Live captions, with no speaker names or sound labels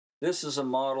This is a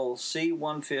model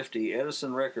C-150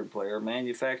 Edison record player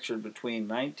manufactured between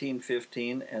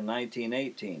 1915 and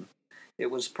 1918.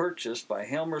 It was purchased by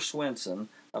Helmer Swenson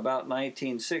about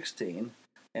 1916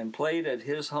 and played at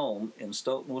his home in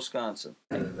Stoughton, Wisconsin.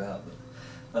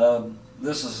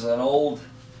 This is an old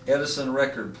Edison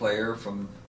record player from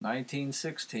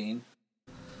 1916.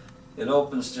 It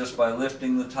opens just by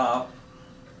lifting the top,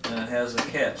 and it has a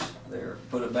catch there.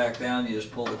 Put it back down, you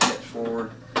just pull the catch forward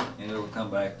and it'll come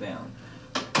back down.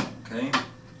 Okay.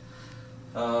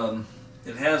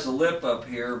 It has a lip up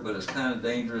here, but it's kind of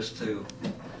dangerous to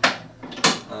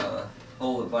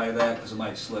hold it by that because it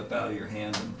might slip out of your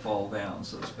hand and fall down,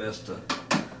 so it's best to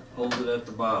hold it at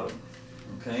the bottom.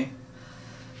 Okay.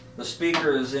 The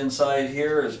speaker is inside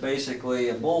here is basically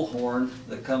a bullhorn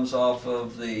that comes off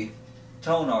of the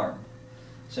tone arm.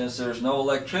 Since there's no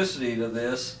electricity to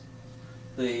this,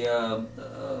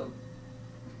 the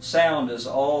sound is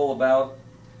all about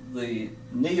the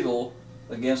needle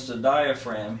against a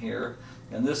diaphragm here,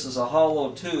 and this is a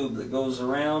hollow tube that goes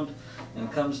around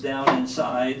and comes down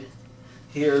inside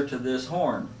here to this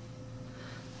horn.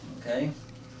 Okay,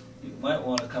 you might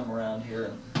want to come around here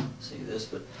and see this,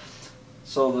 but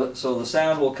so the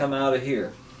sound will come out of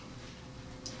here.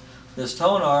 This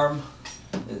tone arm,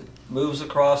 it moves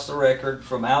across the record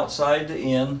from outside to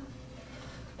in,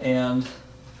 and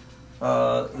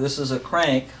this is a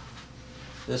crank.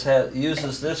 This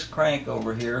uses this crank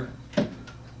over here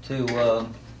to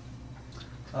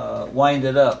wind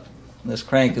it up. This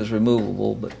crank is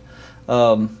removable, but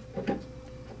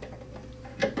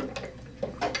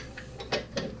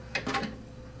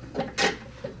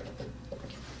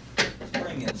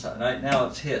spring inside. Right now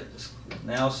it's hit.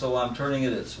 Now, so I'm turning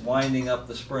it. It's winding up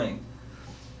the spring,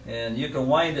 and you can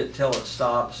wind it till it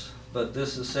stops. But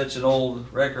this is such an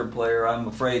old record player, I'm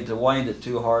afraid to wind it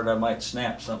too hard I might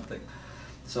snap something.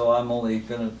 So I'm only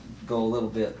going to go a little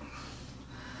bit.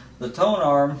 The tone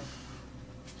arm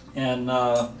and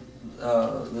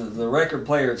the record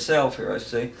player itself here, I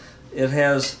say, it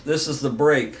has, this is the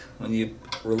brake. When you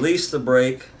release the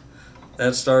brake,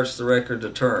 that starts the record to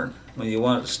turn. When you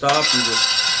want it to stop, you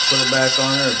just put it back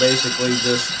on there. It basically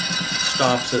just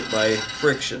stops it by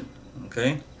friction.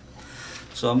 Okay?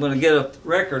 So I'm going to get a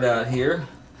record out here.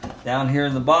 Down here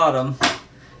in the bottom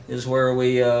is where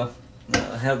we have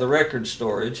the record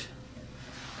storage.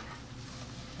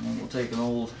 And we'll take an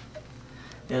old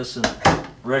Edison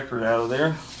record out of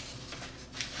there.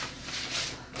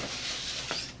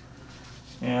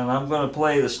 And I'm going to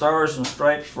play the Stars and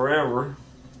Stripes Forever.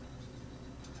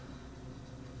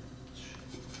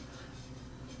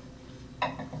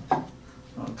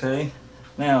 Okay.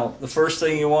 Now, the first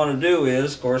thing you want to do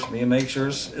is, of course, make sure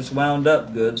it's wound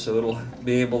up good so it'll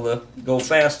be able to go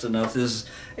fast enough. This is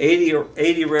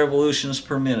 80 revolutions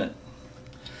per minute.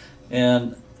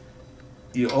 And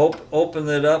you open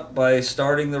it up by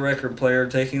starting the record player,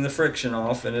 taking the friction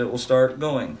off, and it will start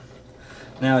going.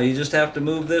 Now, you just have to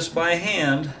move this by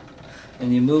hand,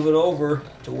 and you move it over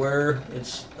to where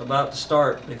it's about to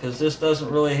start, because this doesn't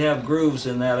really have grooves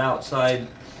in that outside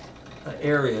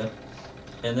area.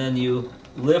 And then you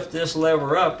lift this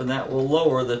lever up, and that will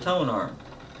lower the tone arm.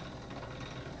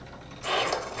 Like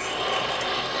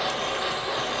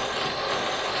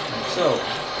so.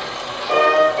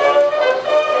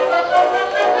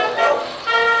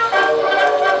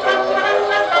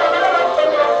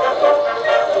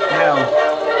 Now,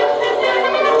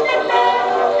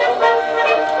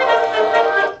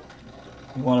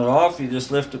 you want it off, you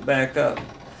just lift it back up.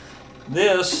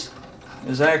 This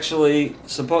is actually,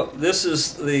 this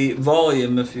is the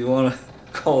volume, if you want to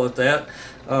call it that.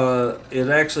 It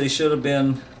actually should have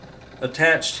been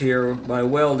attached here by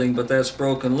welding, but that's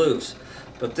broken loose.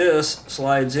 But this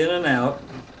slides in and out.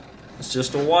 It's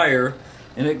just a wire,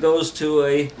 and it goes to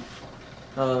a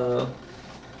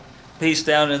piece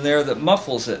down in there that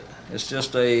muffles it. It's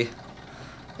just a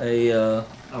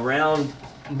round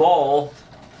ball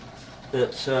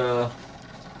that's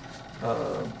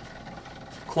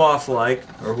cloth-like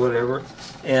or whatever,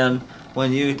 and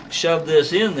when you shove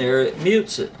this in there, it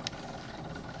mutes it.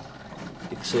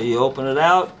 So you open it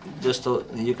out,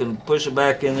 you can push it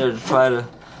back in there to try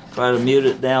to mute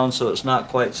it down so it's not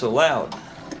quite so loud.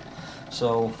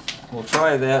 So we'll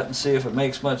try that and see if it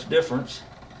makes much difference.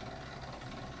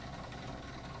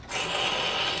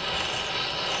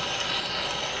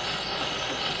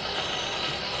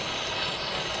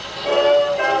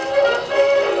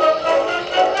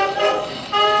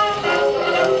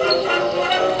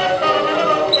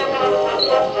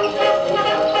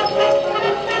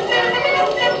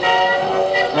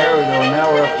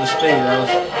 Speed.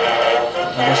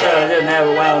 Like I said, I didn't have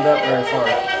it wound up very far.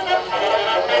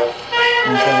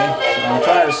 Okay. I'm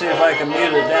trying to see if I can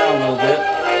mute it down a little bit.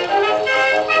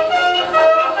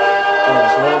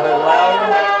 It's a little bit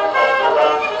louder.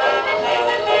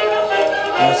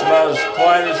 That's about as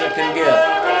quiet as it can get.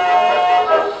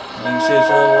 You can see it's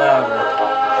a little louder.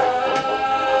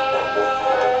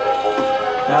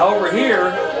 Now over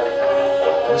here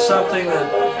is something that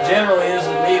generally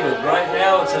isn't needed. Right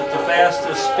now it's at the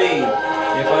fastest speed.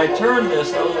 If I turn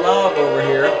this little knob over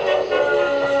here,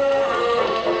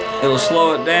 it'll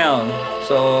slow it down.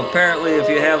 So apparently if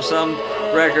you have some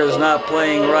records not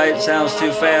playing right, sounds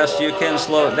too fast, you can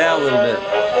slow it down a little bit.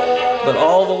 But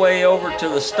all the way over to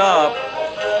the stop,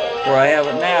 where I have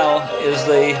it now, is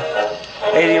the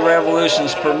 80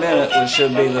 revolutions per minute, which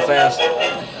should be the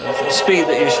speed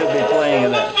that you should be playing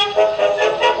it at.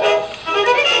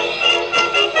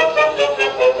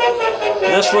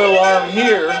 This little arm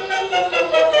here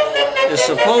is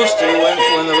supposed to,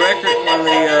 when the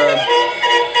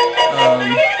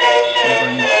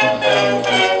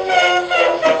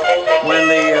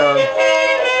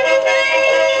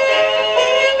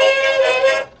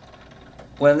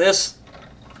when this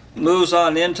moves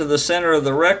on into the center of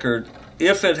the record,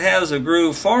 if it has a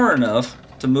groove far enough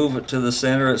to move it to the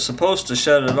center, it's supposed to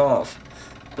shut it off.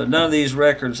 But none of these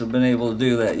records have been able to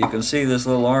do that. You can see this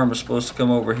little arm is supposed to come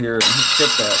over here and hit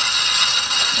that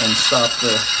and stop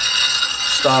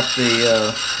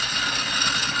the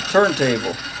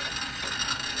turntable.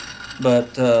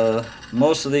 But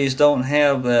most of these don't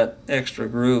have that extra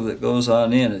groove that goes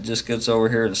on in. It just gets over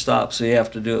here and stops, so you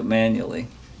have to do it manually.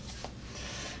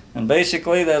 And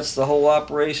basically that's the whole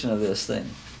operation of this thing.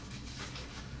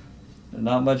 There's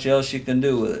not much else you can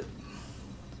do with it.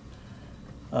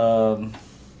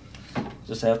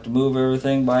 Just have to move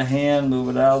everything by hand, move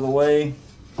it out of the way.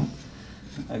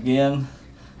 Again,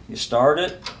 you start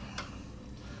it,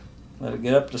 let it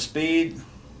get up to speed,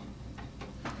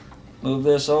 move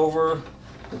this over.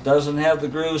 It doesn't have the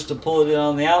grooves to pull it in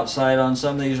on the outside on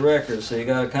some of these records, so you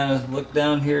got to kind of look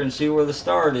down here and see where the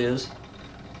start is.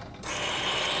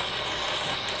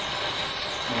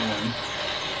 And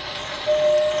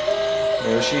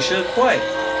there she should play.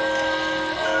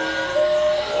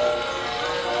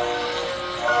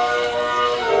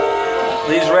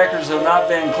 These records have not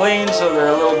been cleaned, so they're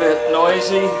a little bit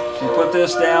noisy. If you put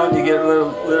this down, you get rid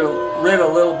of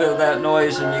a little bit of that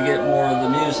noise and you get more of the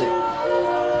music.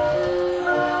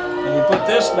 When you put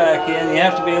this back in, you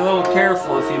have to be a little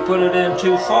careful. If you put it in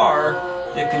too far,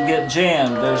 it can get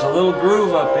jammed. There's a little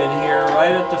groove up in here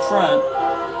right at the front,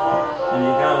 and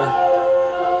you gotta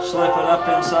slip it up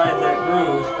inside that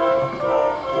groove,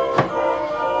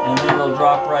 and then it'll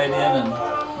drop right in and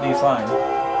be fine.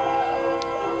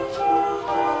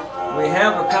 We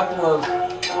have a couple of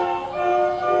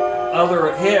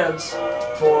other heads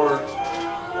for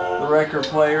the record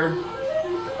player.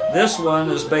 This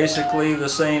one is basically the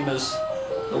same as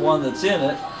the one that's in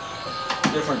it.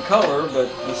 Different color, but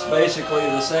it's basically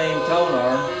the same tone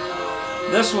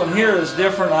arm. This one here is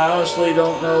different. I honestly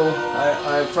don't know.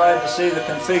 I've tried to see the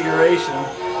configuration,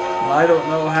 and I don't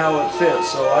know how it fits,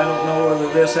 so I don't know whether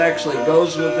this actually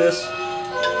goes with this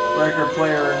record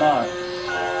player or not.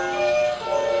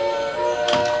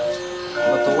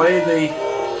 But the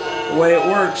way it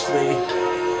works, the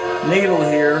needle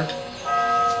here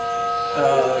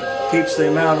keeps the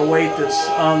amount of weight that's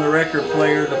on the record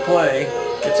player to play.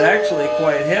 It's actually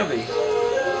quite heavy,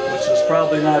 which is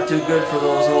probably not too good for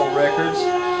those old records.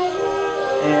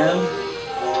 And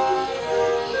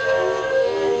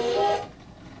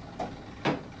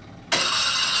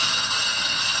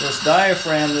this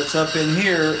diaphragm that's up in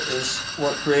here is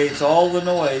what creates all the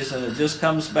noise, and it just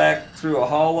comes back through a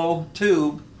hollow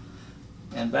tube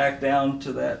and back down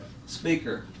to that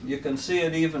speaker. You can see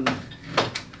it even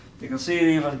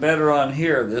better on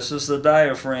here. This is the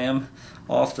diaphragm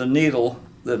off the needle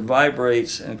that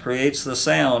vibrates and creates the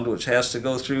sound, which has to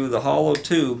go through the hollow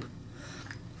tube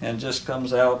and just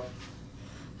comes out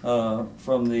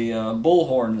from the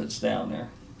bullhorn that's down there.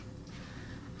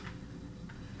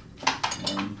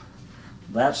 And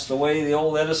that's the way the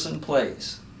old Edison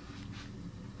plays.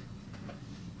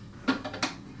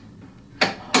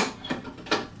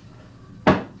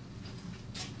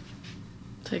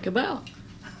 Take a bow.